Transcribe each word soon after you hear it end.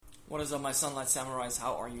What is up, my Sunlight Samurais?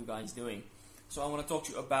 How are you guys doing? So I want to talk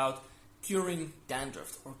to you about curing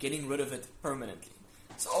dandruff or getting rid of it permanently.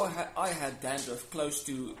 So I had dandruff close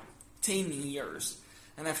to 10 years,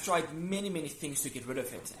 and I've tried many things to get rid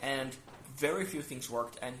of it, and very few things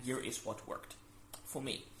worked, and here is what worked for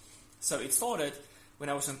me. So it started when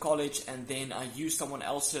I was in college, and then I used someone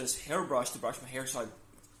else's hairbrush to brush my hair, so I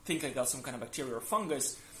think I got some kind of bacteria or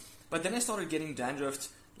fungus. But then I started getting dandruff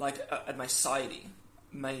at my sidey,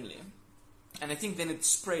 mainly. And I think then it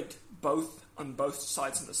spread on both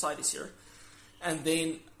sides of the sides here. And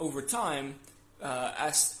then over time,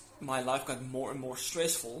 as my life got more and more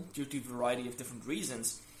stressful due to a variety of different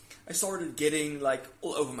reasons, I started getting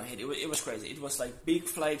all over my head. It was crazy. It was like big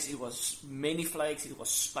flakes, it was many flakes, it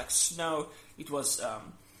was like snow, it was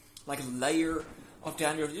like a layer of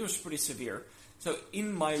dandruff. It was pretty severe. So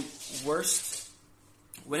in my worst,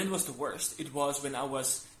 when it was the worst, it was when I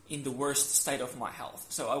was in the worst state of my health.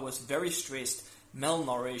 So I was very stressed,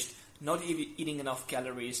 malnourished, not even eating enough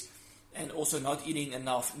calories, and also not eating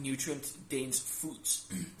enough nutrient-dense foods.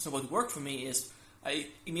 So what worked for me is I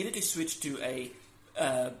immediately switched to a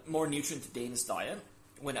more nutrient-dense diet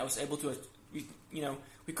when I was able to,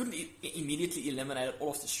 we couldn't immediately eliminate all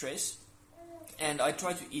of the stress, and I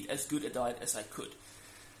tried to eat as good a diet as I could.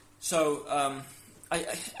 So I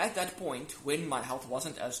at that point, when my health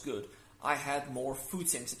wasn't as good, I had more food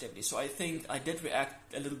sensitivity. So I think I did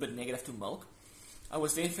react a little bit negative to milk. I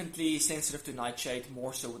was definitely sensitive to nightshade,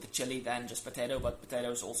 more so with the chili than just potato, but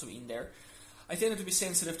potato is also in there. I tended to be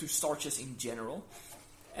sensitive to starches in general.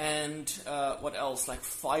 And what else? Like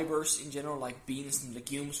fibers in general, like beans and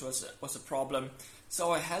legumes was a problem.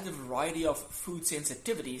 So I had a variety of food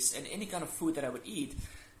sensitivities, and any kind of food that I would eat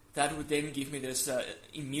that would then give me this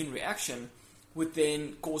immune reaction would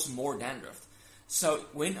then cause more dandruff. So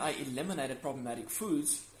when I eliminated problematic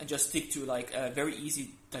foods and just stick to a very easy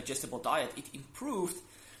digestible diet, it improved,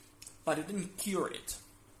 but it didn't cure it.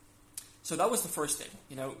 So that was the first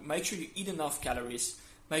thing. Make sure you eat enough calories,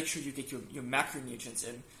 make sure you get your macronutrients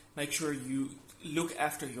in, make sure you look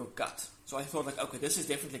after your gut. So I thought okay, this is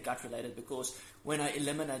definitely gut related, because when I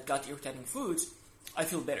eliminate gut irritating foods, I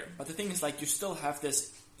feel better. But the thing is you still have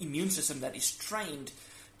this immune system that is trained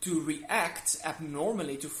to react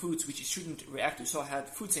abnormally to foods which it shouldn't react to. So I had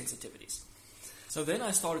food sensitivities. So then I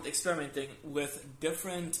started experimenting with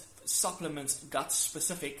different supplements, gut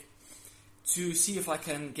specific, to see if I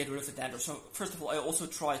can get rid of the dandruff. So first of all, I also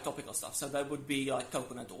tried topical stuff. So that would be like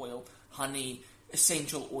coconut oil, honey,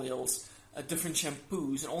 essential oils, different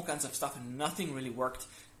shampoos, and all kinds of stuff, and nothing really worked,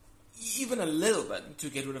 even a little bit, to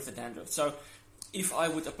get rid of the dandruff. So if I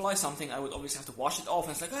would apply something, I would obviously have to wash it off,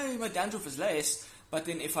 and it's hey, my dandruff is less. But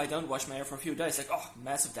then if I don't wash my hair for a few days,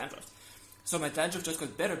 massive dandruff. So my dandruff just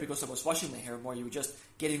got better because I was washing my hair more. You were just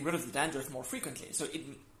getting rid of the dandruff more frequently. So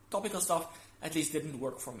topical stuff at least didn't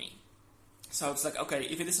work for me. So it's okay,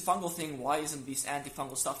 if it is a fungal thing, why isn't this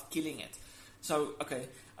antifungal stuff killing it? So, okay,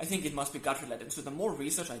 I think it must be gut related. So the more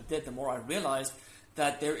research I did, the more I realized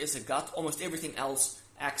that there is a gut. Almost everything else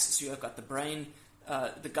axis. So you have got the brain,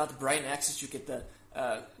 the gut-brain axis. You get the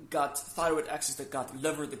gut thyroid axis, the gut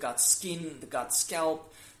liver, the gut skin, the gut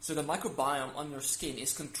scalp. So the microbiome on your skin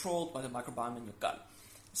is controlled by the microbiome in your gut.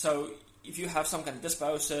 So if you have some kind of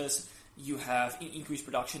dysbiosis, you have increased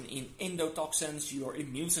production in endotoxins, your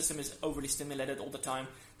immune system is overly stimulated all the time,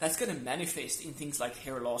 that's going to manifest in things like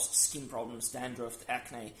hair loss, skin problems, dandruff,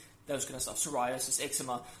 acne, those kind of stuff, psoriasis,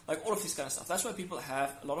 eczema, all of this kind of stuff. That's why people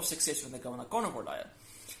have a lot of success when they go on a carnivore diet.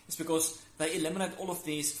 It's because they eliminate all of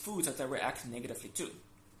these foods that they react negatively to.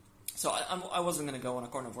 So I wasn't going to go on a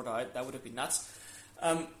carnivore diet. That would have been nuts.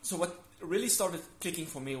 So what really started clicking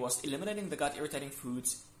for me was eliminating the gut irritating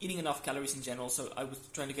foods, eating enough calories in general. So I was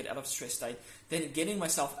trying to get out of stress state. Then getting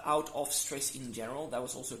myself out of stress in general. That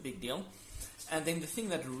was also a big deal. And then the thing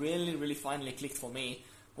that really finally clicked for me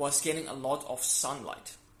was getting a lot of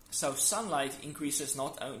sunlight. So sunlight increases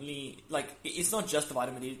not only, it's not just the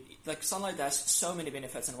vitamin D. Sunlight has so many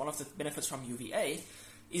benefits, and one of the benefits from UVA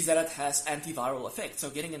is that it has antiviral effect. So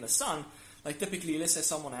getting in the sun, typically, let's say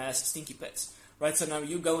someone has stinky pits, right? So now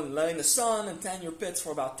you go and lay in the sun and tan your pits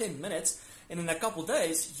for about 10 minutes, and in a couple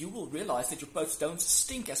days, you will realize that your pits don't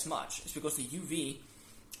stink as much. It's because the UV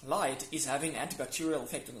light is having antibacterial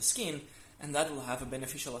effect on the skin, and that will have a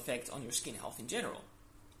beneficial effect on your skin health in general.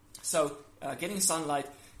 So getting sunlight,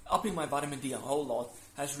 upping my vitamin D a whole lot,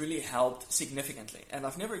 has really helped significantly. And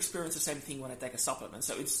I've never experienced the same thing when I take a supplement,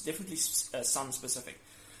 so it's definitely sun specific.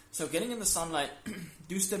 So getting in the sunlight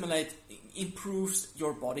improves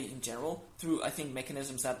your body in general through, I think,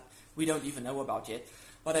 mechanisms that we don't even know about yet.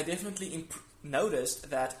 But I definitely noticed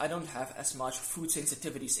that I don't have as much food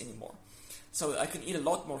sensitivities anymore. So I can eat a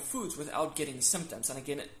lot more foods without getting symptoms, and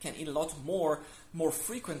again, can eat a lot more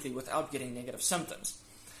frequently without getting negative symptoms.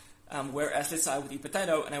 Whereas, let's say I would eat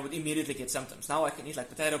potato and I would immediately get symptoms. Now I can eat like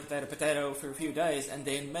potato for a few days and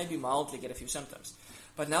then maybe mildly get a few symptoms.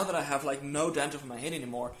 But now that I have like no dandruff in my head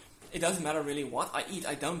anymore, it doesn't matter really what I eat.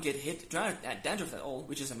 I don't get hit dandruff at all,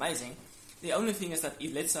 which is amazing. The only thing is that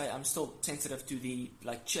let's say I'm still sensitive to the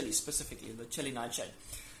like chili, specifically the chili nightshade.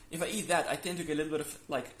 If I eat that, I tend to get a little bit of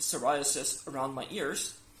like psoriasis around my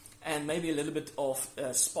ears and maybe a little bit of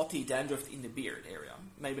spotty dandruff in the beard area,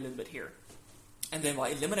 maybe a little bit here. And then by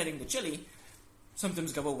eliminating the chili,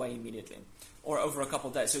 symptoms go away immediately or over a couple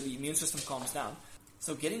of days, so the immune system calms down.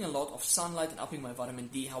 So getting a lot of sunlight and upping my vitamin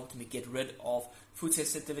D helped me get rid of food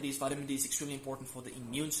sensitivities. Vitamin D is extremely important for the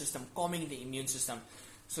immune system, calming the immune system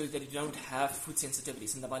so that you don't have food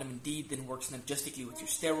sensitivities. And the vitamin D then works synergistically with your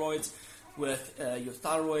steroids, with your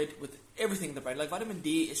thyroid, with everything in the brain. Like vitamin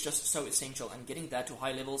D is just so essential, and getting that to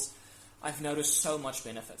high levels, I've noticed so much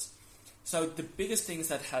benefits. So the biggest things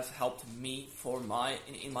that have helped me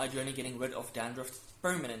in my journey getting rid of dandruff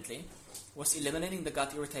permanently was eliminating the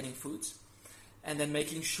gut irritating foods, and then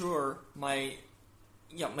making sure my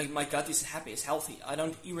gut is happy, is healthy. I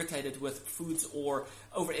don't irritate it with foods or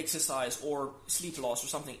over exercise or sleep loss or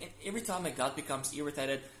something. And every time my gut becomes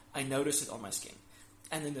irritated, I notice it on my skin.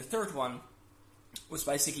 And then the third one was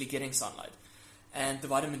basically getting sunlight. And the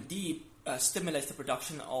vitamin D stimulates the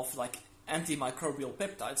production of like antimicrobial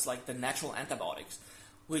peptides, like the natural antibiotics,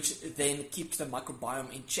 which then keeps the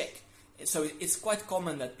microbiome in check. So it's quite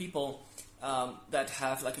common that people that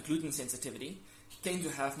have like a gluten sensitivity tend to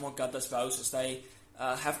have more gut dysbiosis. They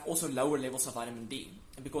have also lower levels of vitamin D.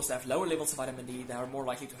 And because they have lower levels of vitamin D, they are more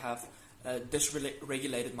likely to have a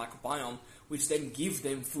dysregulated microbiome, which then give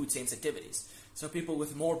them food sensitivities. So people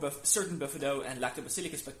with more certain bifido and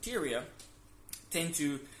lactobacillus bacteria tend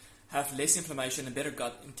to have less inflammation and better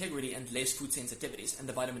gut integrity and less food sensitivities. And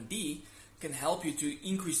the vitamin D can help you to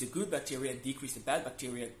increase the good bacteria and decrease the bad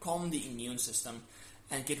bacteria, calm the immune system,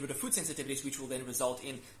 and get rid of food sensitivities, which will then result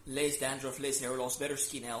in less dandruff, less hair loss, better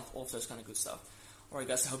skin health, all of those kind of good stuff. Alright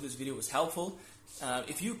guys, I hope this video was helpful.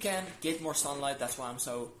 If you can get more sunlight, that's why I'm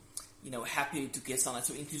so happy to get sunlight,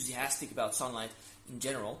 so enthusiastic about sunlight in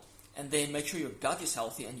general. And then make sure your gut is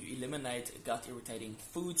healthy and you eliminate gut irritating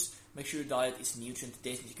foods. Make sure your diet is nutrient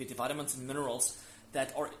dense. You get the vitamins and minerals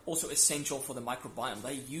that are also essential for the microbiome.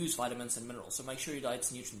 They use vitamins and minerals, so make sure your diet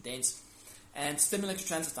is nutrient dense. And stimulate your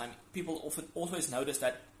transit time. People often always notice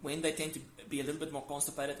that when they tend to be a little bit more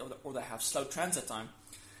constipated or they have slow transit time,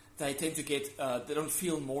 they tend to get, they don't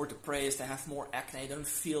feel more depressed, they have more acne, they don't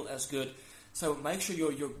feel as good. So make sure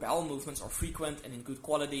your bowel movements are frequent and in good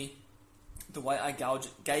quality. The way I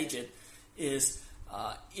gauge it is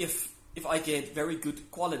if I get very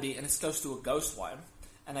good quality and it's close to a ghost wipe,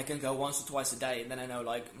 and I can go once or twice a day, then I know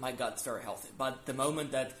like my gut's very healthy. But the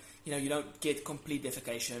moment that you don't get complete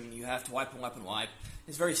defecation, you have to wipe and wipe and wipe,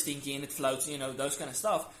 it's very stinky and it floats, those kind of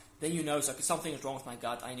stuff, then you know it's like something is wrong with my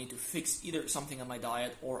gut. I need to fix either something in my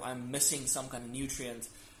diet or I'm missing some kind of nutrient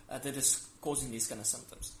that is causing these kind of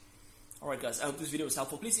symptoms. Alright guys, I hope this video was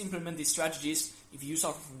helpful. Please implement these strategies if you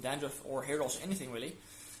suffer from dandruff or hair loss or anything really.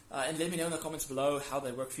 And let me know in the comments below how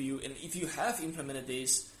they work for you. And if you have implemented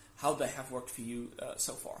these, how they have worked for you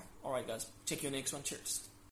so far. Alright guys, check you next one. Cheers.